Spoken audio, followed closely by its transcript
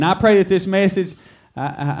And I pray that this message,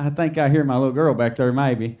 I think I hear my little girl back there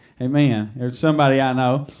maybe. Amen. There's somebody I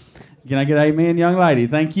know. Can I get amen, young lady?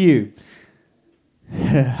 Thank you.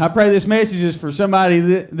 I pray this message is for somebody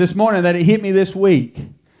this morning that it hit me this week.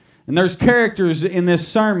 And there's characters in this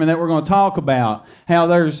sermon that we're going to talk about. How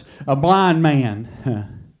there's a blind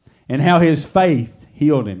man and how his faith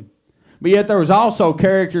healed him. But yet there was also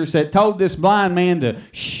characters that told this blind man to,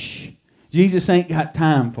 shh, Jesus ain't got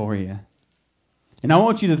time for you. And I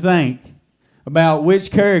want you to think about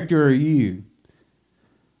which character are you.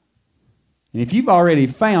 And if you've already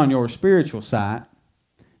found your spiritual sight,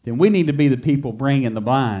 then we need to be the people bringing the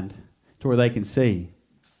blind to where they can see.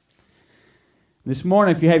 This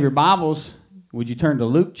morning, if you have your Bibles, would you turn to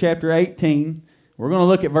Luke chapter 18? We're going to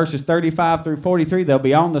look at verses 35 through 43. They'll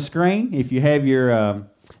be on the screen if you have your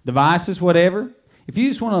devices, whatever. If you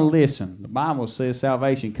just want to listen, the Bible says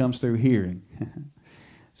salvation comes through hearing.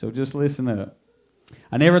 So just listen up.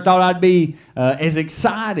 I never thought I'd be as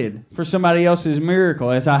excited for somebody else's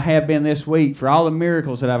miracle as I have been this week for all the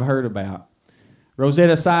miracles that I've heard about.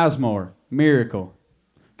 Rosetta Sizemore, miracle.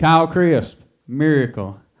 Kyle Crisp,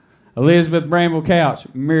 miracle. Elizabeth Bramble Couch,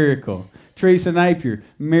 miracle. Teresa Napier,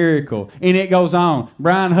 miracle. And it goes on.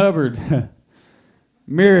 Brian Hubbard,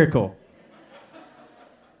 miracle.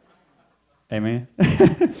 Amen.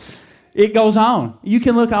 It goes on. You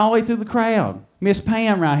can look all the way through the crowd. Miss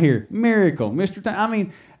Pam right here, miracle. Mr. I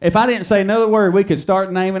mean, if I didn't say another word, we could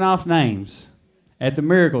start naming off names at the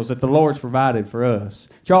miracles that the Lord's provided for us.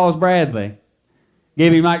 Charles Bradley,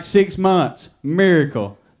 give him like 6 months,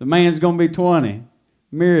 miracle. The man's going to be 20,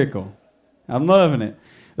 miracle. I'm loving it.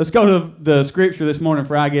 Let's go to the scripture this morning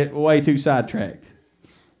before I get way too sidetracked.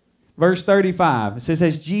 Verse 35, it says,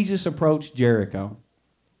 as Jesus approached Jericho,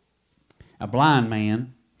 a blind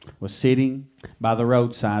man was sitting by the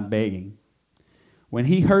roadside begging. When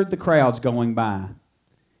he heard the crowds going by,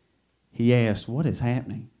 he asked, what is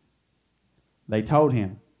happening? They told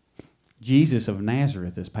him, Jesus of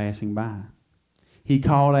Nazareth is passing by. He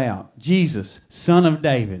called out, Jesus, Son of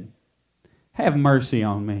David, have mercy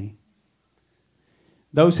on me.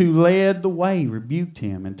 Those who led the way rebuked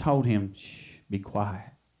him and told him, shh, be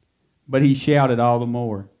quiet. But he shouted all the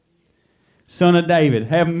more, Son of David,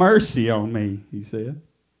 have mercy on me, he said.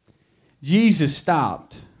 Jesus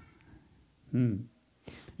stopped and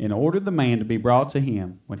ordered the man to be brought to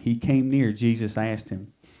him. When he came near, Jesus asked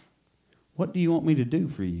him, what do you want me to do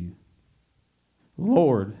for you?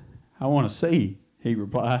 Lord, I want to see, he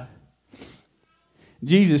replied.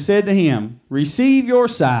 Jesus said to him, receive your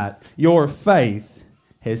sight. Your faith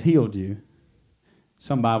has healed you.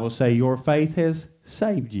 Some Bibles say your faith has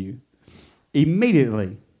saved you.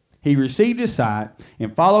 Immediately, he received his sight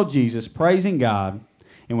and followed Jesus, praising God.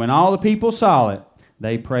 And when all the people saw it,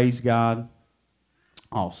 they praised God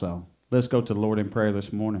also. Let's go to the Lord in prayer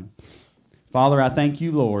this morning. Father, I thank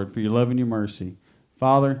you, Lord, for your love and your mercy.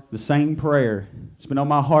 Father, the same prayer that's been on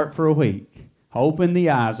my heart for a week. Open the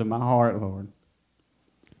eyes of my heart, Lord.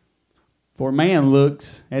 For man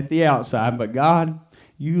looks at the outside, but God,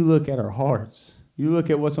 you look at our hearts. You look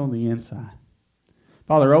at what's on the inside.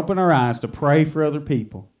 Father, open our eyes to pray for other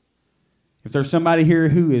people. If there's somebody here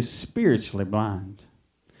who is spiritually blind,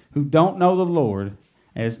 who don't know the Lord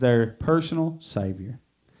as their personal Savior,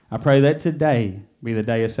 I pray that today be the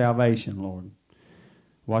day of salvation, Lord.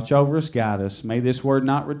 Watch over us, guide us. May this word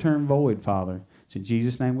not return void, Father. It's in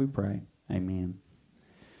Jesus' name we pray. Amen.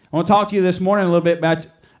 I want to talk to you this morning a little bit about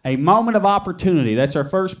a moment of opportunity. That's our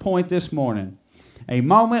first point this morning. A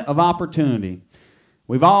moment of opportunity.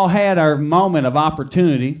 We've all had our moment of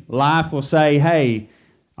opportunity. Life will say, hey,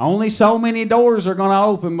 only so many doors are going to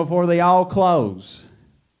open before they all close.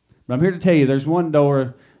 But I'm here to tell you there's one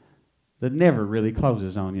door that never really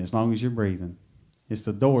closes on you as long as you're breathing. It's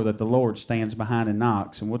the door that the Lord stands behind and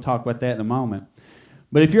knocks, and we'll talk about that in a moment.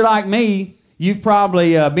 But if you're like me, you've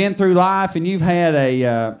probably been through life and you've had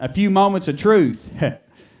a few moments of truth,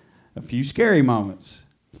 a few scary moments.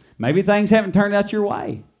 Maybe things haven't turned out your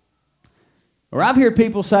way. Or I've heard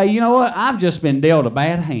people say, you know what, I've just been dealt a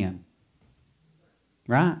bad hand.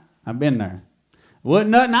 Right? I've been there.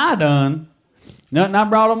 Wasn't nothing I done. Nothing I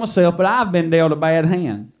brought on myself, but I've been dealt a bad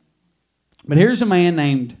hand. But here's a man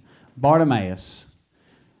named Bartimaeus.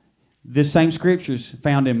 This same scripture is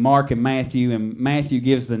found in Mark and Matthew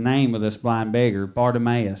gives the name of this blind beggar,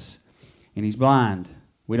 Bartimaeus. And he's blind.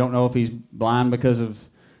 We don't know if he's blind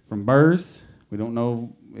from birth. We don't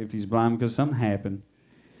know if he's blind because something happened.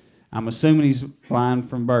 I'm assuming he's blind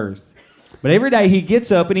from birth. But every day he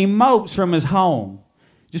gets up and he mopes from his home.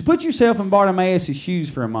 Just put yourself in Bartimaeus' shoes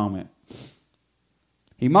for a moment.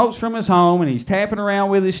 He mopes from his home, and he's tapping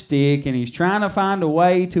around with his stick, and he's trying to find a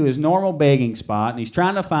way to his normal begging spot, and he's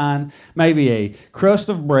trying to find maybe a crust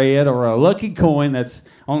of bread or a lucky coin that's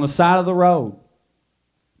on the side of the road.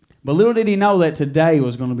 But little did he know that today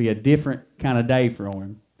was going to be a different kind of day for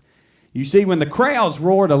him. You see, when the crowds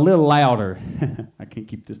roared a little louder, I can't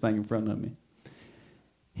keep this thing in front of me,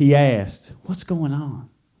 he asked, "What's going on?"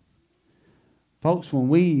 Folks, when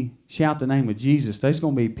we shout the name of Jesus, there's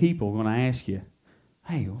going to be people going to ask you,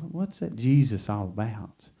 "Hey, what's that Jesus all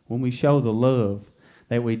about?" When we show the love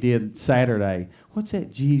that we did Saturday, what's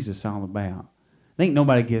that Jesus all about? I think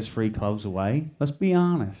nobody gives free clothes away. Let's be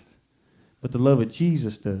honest. But the love of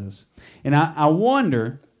Jesus does. And I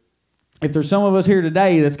wonder if there's some of us here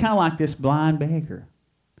today that's kind of like this blind beggar.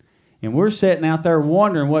 And we're sitting out there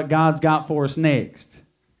wondering what God's got for us next.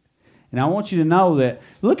 And I want you to know that,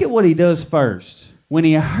 look at what he does first. When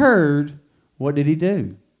he heard, what did he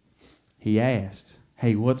do? He asked,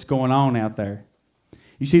 "Hey, what's going on out there?"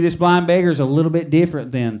 You see, this blind beggar is a little bit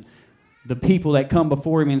different than the people that come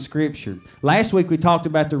before him in Scripture. Last week we talked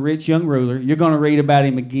about the rich young ruler. You're going to read about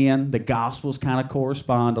him again. The Gospels kind of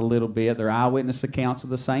correspond a little bit. They're eyewitness accounts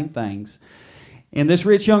of the same things. And this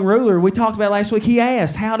rich young ruler, we talked about last week, he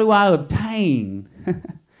asked, "How do I obtain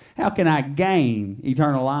how can I gain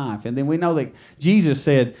eternal life?" And then we know that Jesus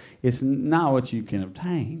said, it's not what you can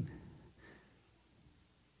obtain.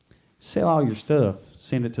 Sell all your stuff,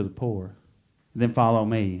 send it to the poor, then follow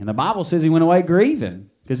me. And the Bible says he went away grieving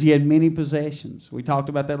because he had many possessions. We talked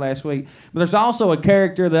about that last week. But there's also a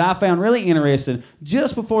character that I found really interesting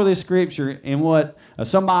just before this scripture in what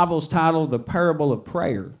some Bibles title the parable of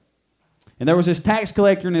prayer. And there was this tax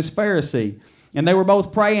collector and this Pharisee, and they were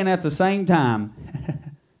both praying at the same time.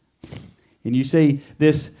 And you see,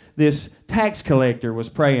 this tax collector was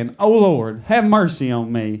praying, "Oh Lord, have mercy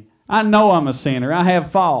on me. I know I'm a sinner. I have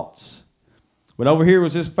faults." But over here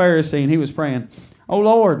was this Pharisee, and he was praying, "Oh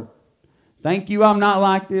Lord, thank you I'm not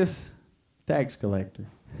like this tax collector."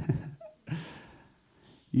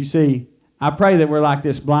 You see, I pray that we're like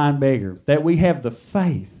this blind beggar, that we have the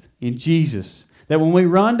faith in Jesus, that when we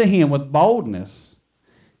run to him with boldness,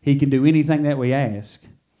 he can do anything that we ask.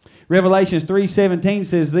 Revelations 3:17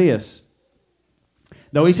 says this,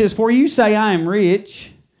 though he says, "For you say I am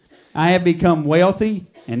rich, I have become wealthy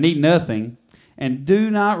and need nothing, and you do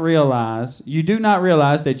not realize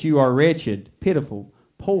that you are wretched, pitiful,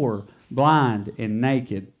 poor, blind, and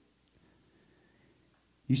naked."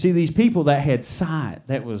 You see, these people that had sight,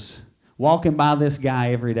 that was walking by this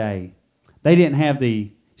guy every day, they didn't have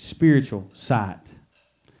the spiritual sight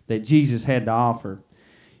that Jesus had to offer.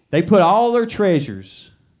 They put all their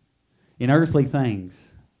treasures in earthly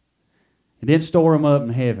things and didn't store them up in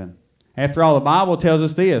heaven. After all, the Bible tells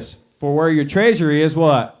us this, "For where your treasure is,"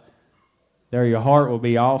 what? "There your heart will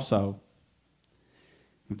be also."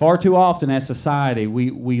 And far too often as society,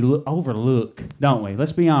 we overlook, don't we?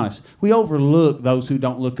 Let's be honest. We overlook those who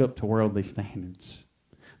don't look up to worldly standards.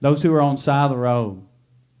 Those who are on the side of the road.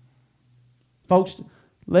 Folks,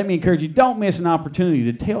 let me encourage you, don't miss an opportunity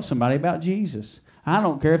to tell somebody about Jesus. I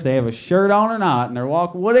don't care if they have a shirt on or not, and they're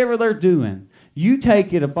walking, whatever they're doing. You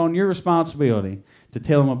take it upon your responsibility to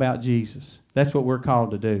tell them about Jesus. That's what we're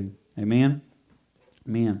called to do. Amen?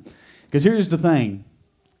 Amen. Because here's the thing.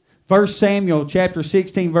 1 Samuel chapter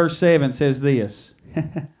 16, verse 7 says this.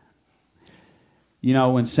 You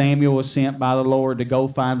know, when Samuel was sent by the Lord to go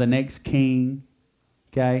find the next king,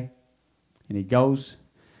 okay? And he goes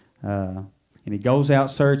out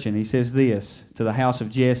searching. He says this to the house of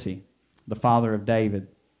Jesse, the father of David.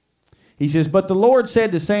 He says, "But the Lord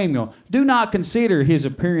said to Samuel, do not consider his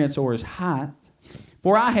appearance or his height,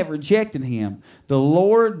 for I have rejected him. The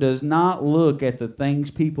Lord does not look at the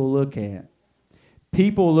things people look at.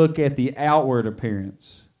 People look at the outward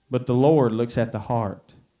appearance, but the Lord looks at the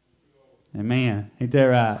heart." Amen. Ain't that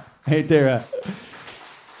right? Ain't that right?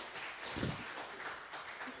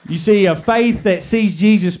 You see, a faith that sees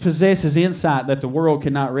Jesus possesses insight that the world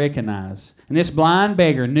cannot recognize. And this blind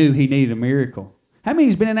beggar knew he needed a miracle. How many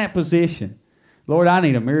has been in that position? "Lord, I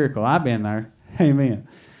need a miracle." I've been there. Amen.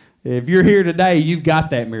 If you're here today, you've got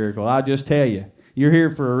that miracle. I'll just tell you. You're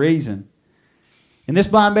here for a reason. And this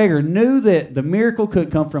blind beggar knew that the miracle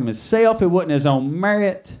couldn't come from himself. It wasn't his own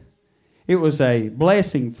merit. It was a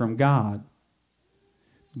blessing from God.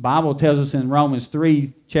 The Bible tells us in Romans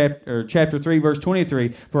 3, chapter 3, verse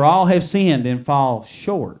 23, "For all have sinned and fall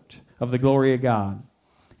short of the glory of God."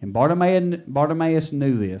 And Bartimaeus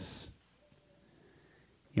knew this.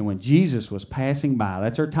 And when Jesus was passing by,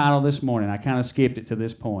 that's our title this morning. I kind of skipped it to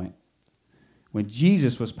this point. When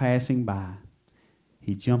Jesus was passing by,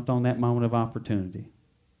 he jumped on that moment of opportunity.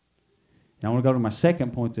 And I want to go to my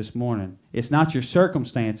second point this morning. It's not your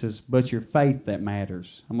circumstances, but your faith that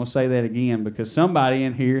matters. I'm going to say that again because somebody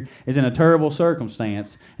in here is in a terrible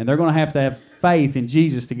circumstance, and they're going to have faith in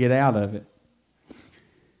Jesus to get out of it.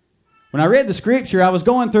 When I read the scripture, I was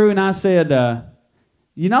going through and I said,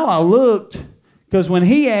 I looked, because when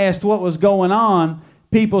he asked what was going on,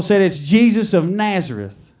 people said it's Jesus of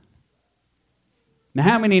Nazareth. Now,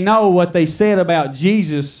 how many know what they said about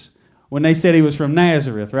Jesus when they said he was from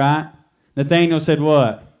Nazareth, right? Nathanael said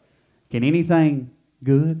what? Can anything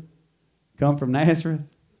good come from Nazareth?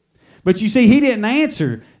 But you see, he didn't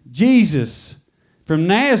answer, Jesus from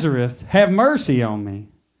Nazareth, have mercy on me.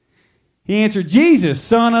 He answered, Jesus,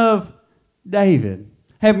 son of David,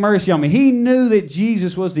 have mercy on me. He knew that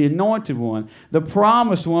Jesus was the anointed one, the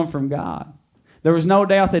promised one from God. There was no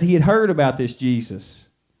doubt that he had heard about this Jesus.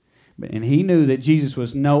 And he knew that Jesus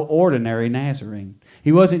was no ordinary Nazarene.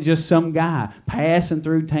 He wasn't just some guy passing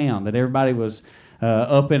through town that everybody was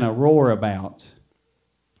up in a roar about.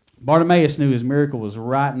 Bartimaeus knew his miracle was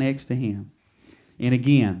right next to him. And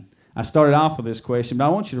again, I started off with this question, but I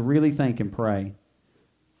want you to really think and pray.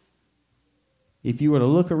 If you were to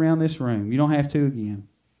look around this room, you don't have to again,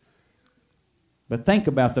 but think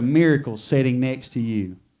about the miracles sitting next to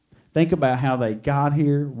you. Think about how they got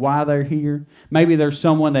here, why they're here. Maybe there's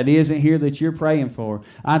someone that isn't here that you're praying for.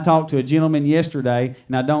 I talked to a gentleman yesterday,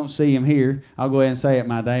 and I don't see him here. I'll go ahead and say it,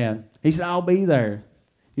 my dad. He said, I'll be there.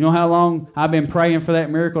 You know how long I've been praying for that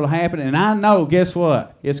miracle to happen? And I know, guess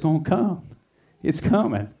what? It's going to come. It's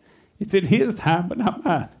coming. It's in his time, but not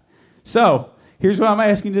mine. So, here's what I'm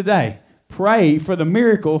asking today. Pray for the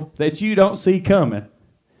miracle that you don't see coming.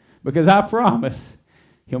 Because I promise,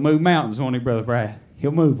 he'll move mountains, won't he, Brother Brad?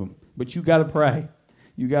 He'll move them. But you got to pray.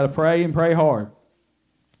 You got to pray and pray hard.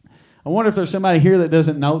 I wonder if there's somebody here that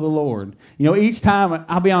doesn't know the Lord. You know, each time,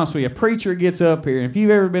 I'll be honest with you, a preacher gets up here, and if you've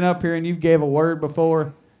ever been up here and you've gave a word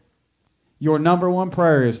before, your number one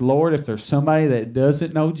prayer is, Lord, if there's somebody that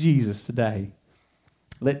doesn't know Jesus today,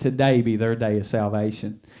 let today be their day of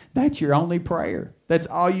salvation. That's your only prayer. That's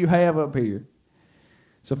all you have up here.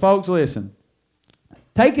 So, folks, listen.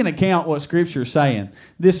 Take into account what Scripture is saying.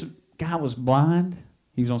 This guy was blind.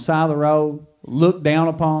 He was on the side of the road, looked down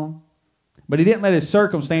upon. But he didn't let his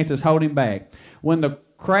circumstances hold him back. When the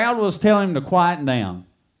crowd was telling him to quieten down,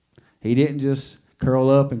 he didn't just curl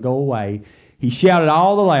up and go away. He shouted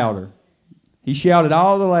all the louder. He shouted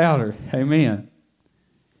all the louder. Amen.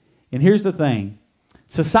 And here's the thing.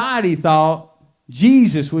 Society thought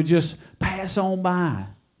Jesus would just pass on by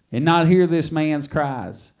and not hear this man's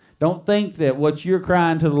cries. Don't think that what you're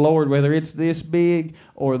crying to the Lord, whether it's this big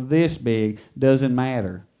or this big, doesn't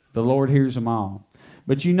matter. The Lord hears them all.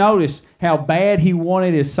 But you notice how bad he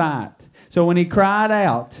wanted his sight. So when he cried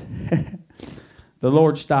out, the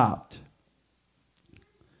Lord stopped.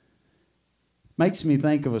 Makes me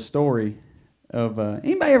think of a story of,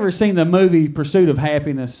 anybody ever seen the movie Pursuit of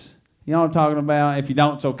Happiness? You know what I'm talking about? If you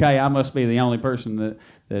don't, it's okay. I must be the only person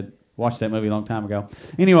that watched that movie a long time ago.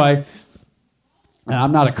 Anyway,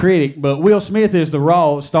 I'm not a critic, but Will Smith is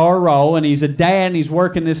the star role, and he's a dad, and he's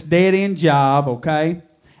working this dead-end job, okay?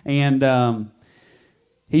 And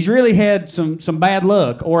he's really had some bad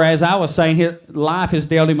luck, or as I was saying, life has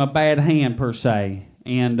dealt him a bad hand, per se.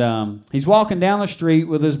 And he's walking down the street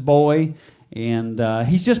with his boy, and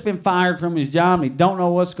he's just been fired from his job, and he don't know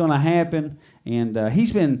what's going to happen. And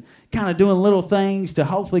he's been kind of doing little things to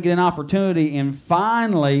hopefully get an opportunity, and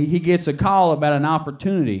finally he gets a call about an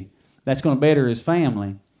opportunity that's going to better his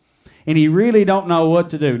family. And he really don't know what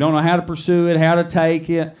to do, don't know how to pursue it, how to take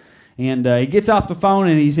it. And he gets off the phone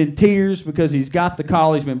and he's in tears because he's got the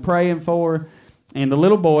call he's been praying for. And the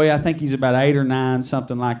little boy, I think he's about 8 or 9,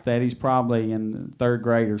 something like that. He's probably in 3rd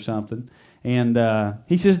grade or something. And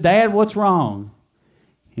he says, Dad, what's wrong?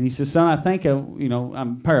 And he says, son, I think,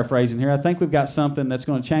 I'm paraphrasing here, I think we've got something that's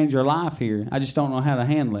going to change our life here. I just don't know how to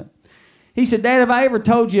handle it. He said, Dad, have I ever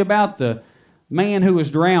told you about the man who was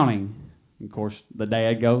drowning? Of course, the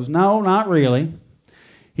dad goes, no, not really.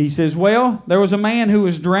 He says, well, there was a man who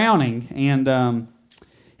was drowning, and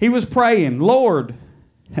he was praying, Lord,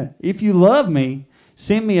 if you love me,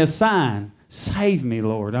 send me a sign. Save me,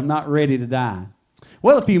 Lord. I'm not ready to die.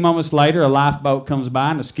 Well, a few moments later, a lifeboat comes by,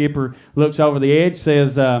 and the skipper looks over the edge,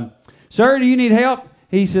 says, sir, do you need help?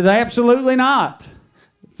 He says, absolutely not.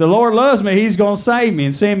 If the Lord loves me, he's going to save me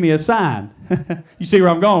and send me a sign. You see where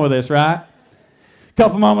I'm going with this, right? A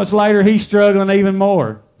couple moments later, he's struggling even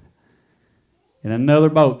more. And another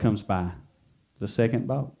boat comes by, the second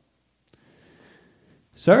boat.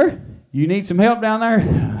 Sir, you need some help down there?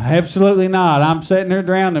 Absolutely not. I'm sitting there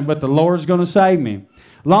drowning, but the Lord's going to save me.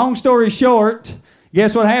 Long story short,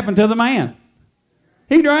 guess what happened to the man?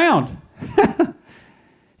 He drowned.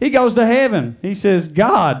 He goes to heaven. He says,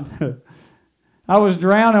 God, I was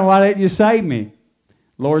drowning. Why didn't you save me?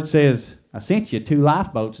 Lord says, I sent you 2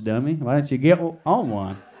 lifeboats, dummy. Why didn't you get on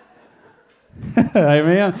one?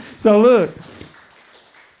 Amen. So look,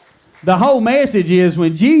 the whole message is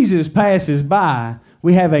when Jesus passes by,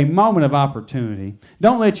 we have a moment of opportunity.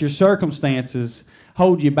 Don't let your circumstances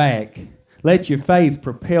hold you back. Let your faith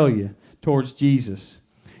propel you towards Jesus.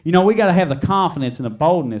 You know, we got to have the confidence and the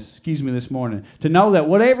boldness, this morning, to know that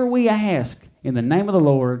whatever we ask in the name of the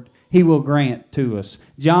Lord, He will grant to us.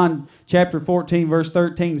 John chapter 14, verse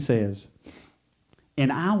 13 says,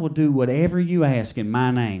 and I will do whatever you ask in my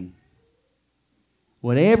name.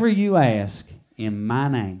 Whatever you ask in my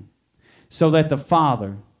name, so that the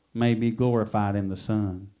Father may be glorified in the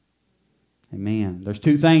Son. Amen. There's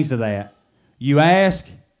 2 things to that. You ask,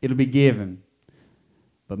 it'll be given.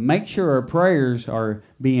 But make sure our prayers are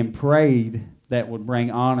being prayed that would bring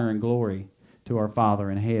honor and glory to our Father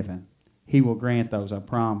in heaven. He will grant those, I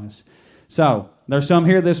promise. So, there's some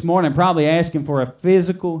here this morning probably asking for a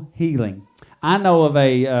physical healing. I know of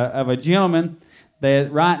a gentleman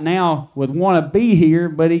that right now would want to be here,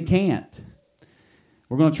 but he can't.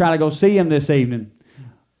 We're going to try to go see him this evening.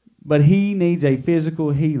 But he needs a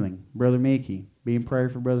physical healing, Brother Mickey. Be in prayer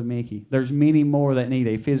for Brother Mickey. There's many more that need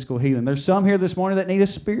a physical healing. There's some here this morning that need a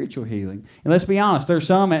spiritual healing. And let's be honest, there's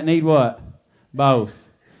some that need what? Both.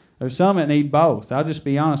 There's some that need both. I'll just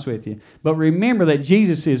be honest with you. But remember that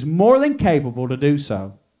Jesus is more than capable to do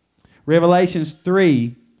so. Revelations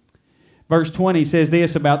 3, verse 20 says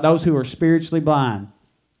this about those who are spiritually blind.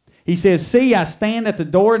 He says, see, I stand at the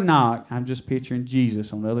door and knock. I'm just picturing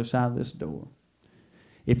Jesus on the other side of this door.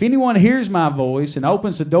 If anyone hears my voice and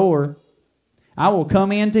opens the door, I will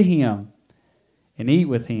come in to him and eat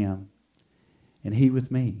with him and he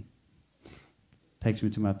with me. Takes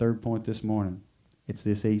me to my 3rd point this morning. It's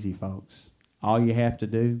this easy, folks. All you have to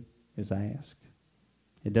do is ask.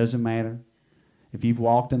 It doesn't matter if you've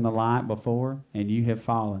walked in the light before and you have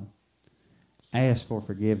fallen. Ask for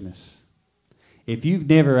forgiveness. If you've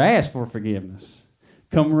never asked for forgiveness,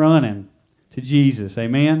 come running to Jesus.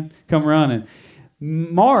 Amen? Come running.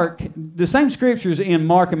 Mark, the same scriptures in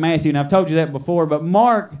Mark and Matthew, and I've told you that before, but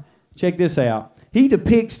Mark, check this out. He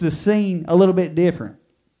depicts the scene a little bit different.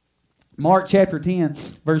 Mark chapter 10,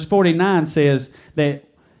 verse 49 says that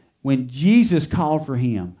when Jesus called for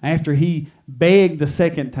him, after he begged the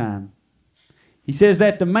 2nd time, he says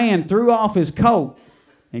that the man threw off his coat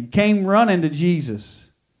and came running to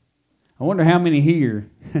Jesus. I wonder how many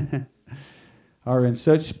here are in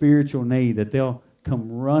such spiritual need that they'll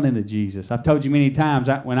come running to Jesus. I've told you many times,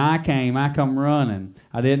 when I come running.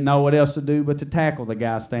 I didn't know what else to do but to tackle the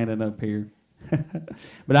guy standing up here.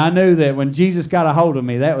 But I knew that when Jesus got a hold of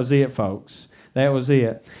me, that was it, folks. That was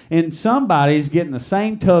it. And somebody's getting the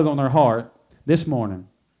same tug on their heart this morning.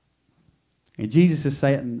 And Jesus is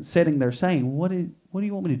sitting there saying, what do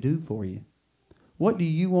you want me to do for you? What do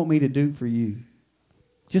you want me to do for you?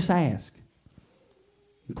 Just ask.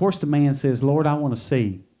 Of course, the man says, Lord, I want to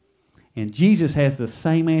see. And Jesus has the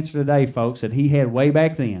same answer today, folks, that he had way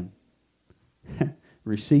back then.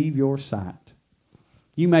 Receive your sight.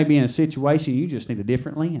 You may be in a situation you just need a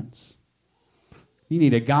different lens. You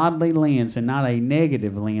need a godly lens and not a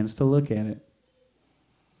negative lens to look at it.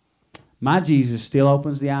 My Jesus still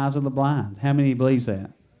opens the eyes of the blind. How many believes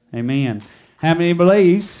that? Amen. How many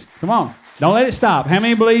believes? Come on. Don't let it stop. How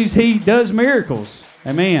many believes he does miracles?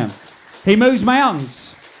 Amen. He moves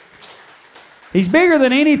mountains. He's bigger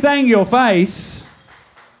than anything you'll face.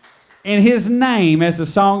 And his name, as the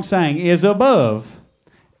song sang, is above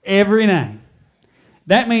every name.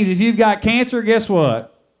 That means if you've got cancer, guess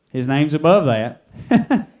what? His name's above that.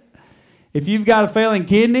 If you've got a failing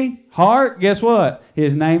kidney, heart, guess what?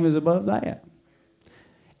 His name is above that.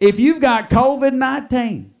 If you've got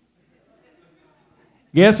COVID-19,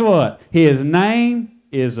 guess what? His name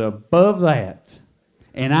is above that.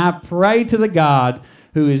 And I pray to the God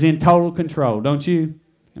who is in total control, don't you?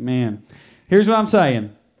 Amen. Here's what I'm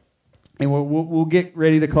saying, and we'll get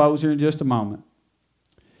ready to close here in just a moment.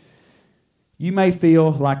 You may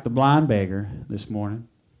feel like the blind beggar this morning.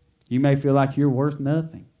 You may feel like you're worth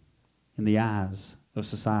nothing in the eyes of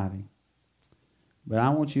society. But I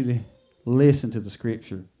want you to listen to the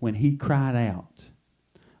scripture. When he cried out,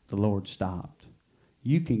 the Lord stopped.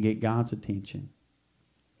 You can get God's attention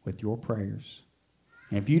with your prayers.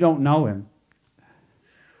 And if you don't know him,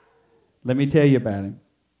 let me tell you about him.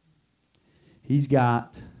 He's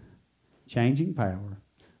got changing power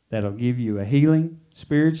that'll give you a healing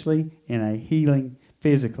spiritually and a healing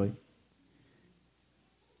physically.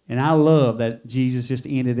 And I love that Jesus just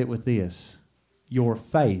ended it with this. Your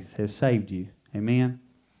faith has saved you. Amen.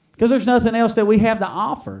 Because there's nothing else that we have to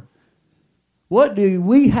offer. What do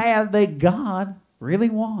we have that God really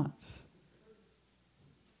wants?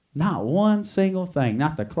 Not one single thing.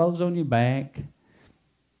 Not the clothes on your back.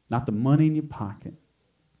 Not the money in your pocket.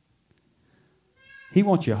 He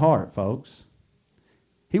wants your heart, folks.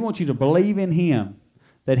 He wants you to believe in Him,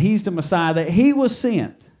 that He's the Messiah, that He was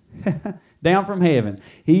sent down from heaven.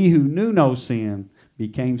 He who knew no sin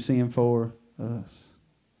became sin for us.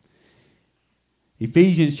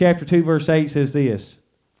 Ephesians chapter 2 verse 8 says this,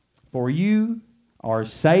 "For you are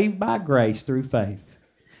saved by grace through faith,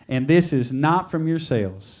 and this is not from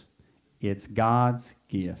yourselves. It's God's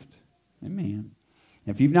gift." Amen.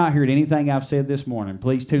 If you've not heard anything I've said this morning,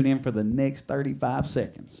 please tune in for the next 35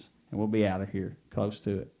 seconds, and we'll be out of here, close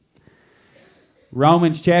to it.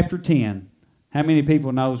 Romans chapter 10. How many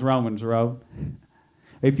people knows Romans Road?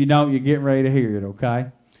 If you don't, you're getting ready to hear it,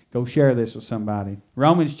 okay? Go share this with somebody.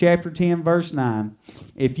 Romans chapter 10, verse 9.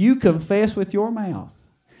 "If you confess with your mouth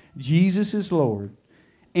Jesus is Lord,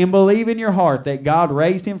 and believe in your heart that God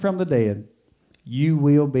raised Him from the dead, you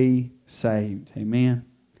will be saved." Amen.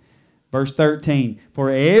 Verse 13. "For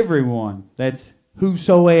everyone," that's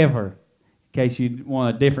whosoever, in case you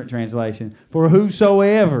want a different translation. "For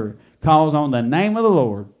whosoever calls on the name of the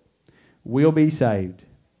Lord will be saved."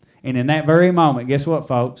 And in that very moment, guess what,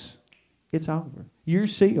 folks? It's over. You're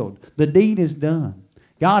sealed. The deed is done.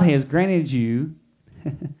 God has granted you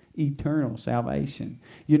eternal salvation.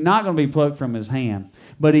 You're not going to be plucked from His hand.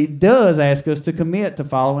 But He does ask us to commit to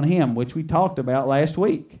following Him, which we talked about last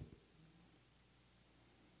week.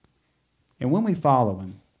 And when we follow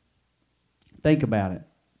Him, think about it.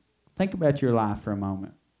 Think about your life for a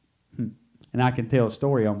moment. And I can tell a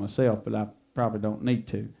story on myself, but I probably don't need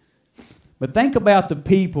to. But think about the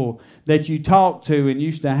people that you talked to and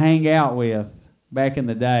used to hang out with back in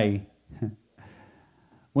the day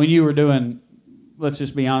when you were doing, let's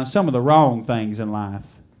just be honest, some of the wrong things in life.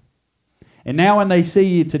 And now when they see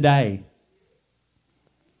you today,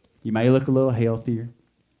 you may look a little healthier.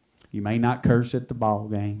 You may not curse at the ball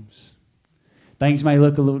games. Things may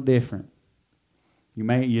look a little different.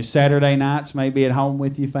 Your Saturday nights may be at home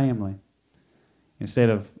with your family instead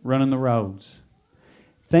of running the roads.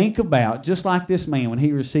 Think about, just like this man, when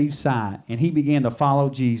he received sight and he began to follow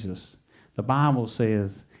Jesus, the Bible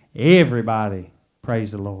says, everybody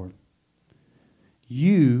praise the Lord.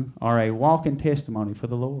 You are a walking testimony for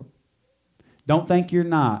the Lord. Don't think you're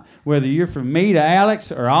not. Whether you're from me to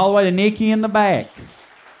Alex or all the way to Nikki in the back.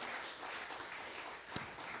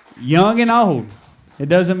 Young and old, it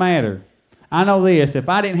doesn't matter. I know this, if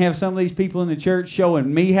I didn't have some of these people in the church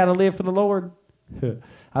showing me how to live for the Lord,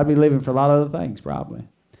 I'd be living for a lot of other things probably.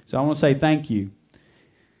 So I want to say thank you.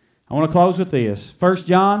 I want to close with this. 1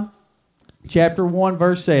 John chapter 1,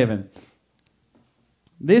 verse 7.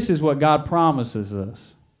 This is what God promises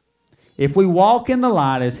us. If we walk in the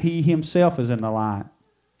light as He Himself is in the light,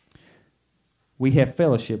 we have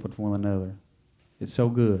fellowship with one another. It's so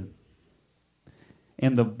good.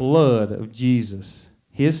 And the blood of Jesus,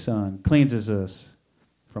 His Son, cleanses us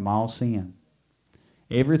from all sin.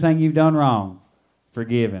 Everything you've done wrong,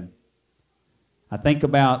 forgiven. I think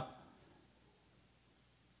about,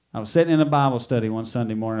 I was sitting in a Bible study one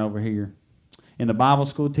Sunday morning over here, and the Bible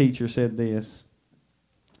school teacher said this.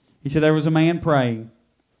 He said there was a man praying,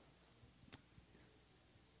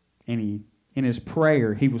 and in his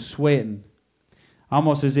prayer, he was sweating,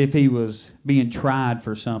 almost as if he was being tried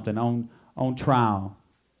for something, on trial.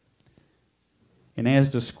 And as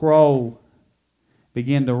the scroll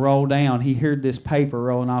began to roll down, he heard this paper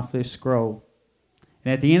rolling off this scroll.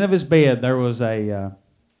 And at the end of his bed, there was a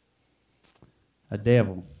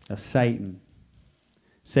devil, a Satan,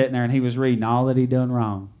 sitting there, and he was reading all that he'd done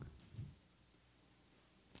wrong.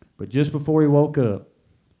 But just before he woke up,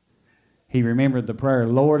 he remembered the prayer,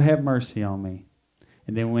 "Lord, have mercy on me."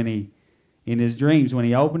 And then in his dreams, when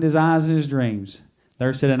he opened his eyes in his dreams,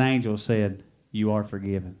 there said an angel said, "You are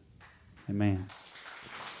forgiven." Amen.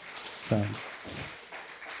 So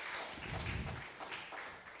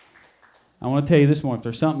I want to tell you this morning, if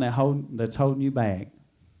there's something that's holding you back,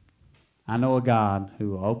 I know a God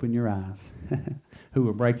who will open your eyes, who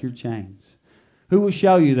will break your chains, who will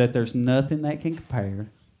show you that there's nothing that can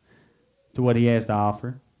compare to what He has to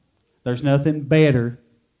offer. There's nothing better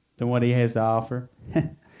than what He has to offer.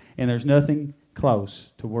 And there's nothing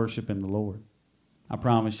close to worshiping the Lord. I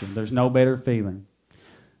promise you, there's no better feeling.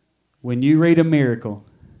 When you read a miracle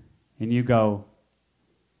and you go,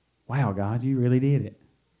 "Wow, God, you really did it."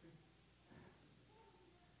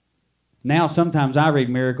 Now sometimes I read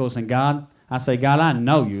miracles and I say, "God, I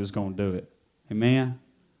know you was going to do it." Amen?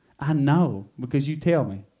 I know because you tell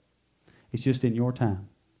me. It's just in your time.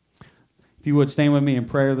 If you would stand with me in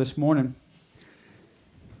prayer this morning.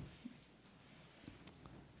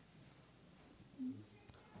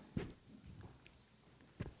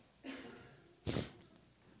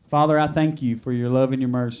 Father, I thank you for your love and your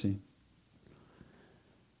mercy.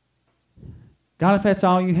 God, if that's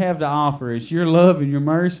all you have to offer is your love and your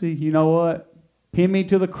mercy, you know what? Pin me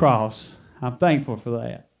to the cross. I'm thankful for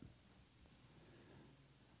that.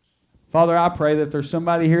 Father, I pray that there's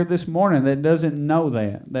somebody here this morning that doesn't know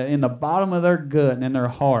that in the bottom of their gut and in their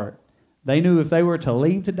heart, they knew if they were to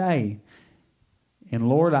leave today, and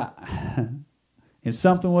Lord, and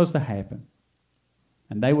something was to happen,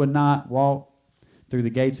 and they would not walk through the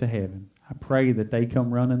gates of heaven, I pray that they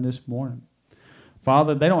come running this morning.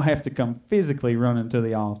 Father, they don't have to come physically running to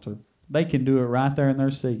the altar. They can do it right there in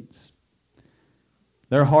their seats.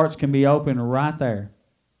 Their hearts can be open right there.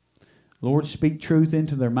 Lord, speak truth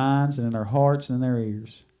into their minds and in their hearts and in their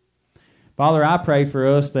ears. Father, I pray for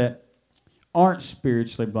us that aren't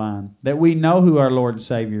spiritually blind, that we know who our Lord and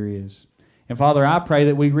Savior is. And Father, I pray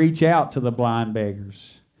that we reach out to the blind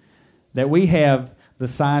beggars, that we have the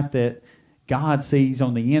sight that God sees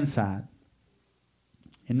on the inside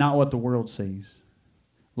and not what the world sees.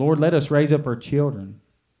 Lord, let us raise up our children.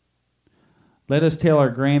 Let us tell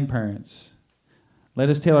our grandparents. Let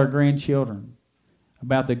us tell our grandchildren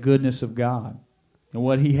about the goodness of God and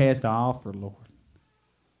what He has to offer, Lord.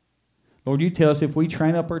 Lord, you tell us if we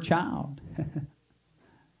train up our child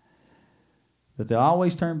that they'll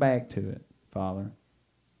always turn back to it, Father.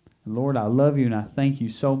 And Lord, I love you and I thank you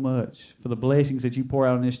so much for the blessings that you pour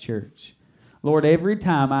out in this church. Lord, every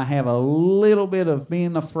time I have a little bit of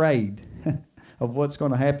being afraid of what's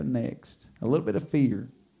going to happen next, a little bit of fear,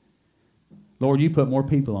 Lord, you put more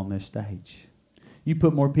people on this stage. You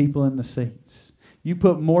put more people in the seats. You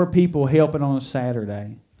put more people helping on a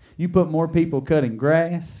Saturday. You put more people cutting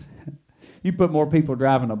grass. You put more people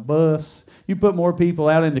driving a bus. You put more people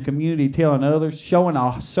out in the community telling others, showing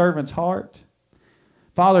a servant's heart.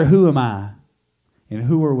 Father, who am I and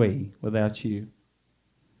who are we without you?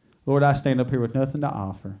 Lord, I stand up here with nothing to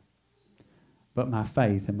offer but my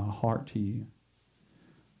faith and my heart to you.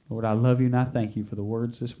 Lord, I love you and I thank you for the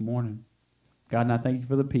words this morning. God, and I thank you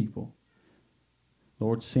for the people.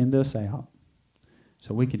 Lord, send us out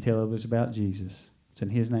so we can tell others about Jesus. It's in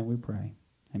His name we pray.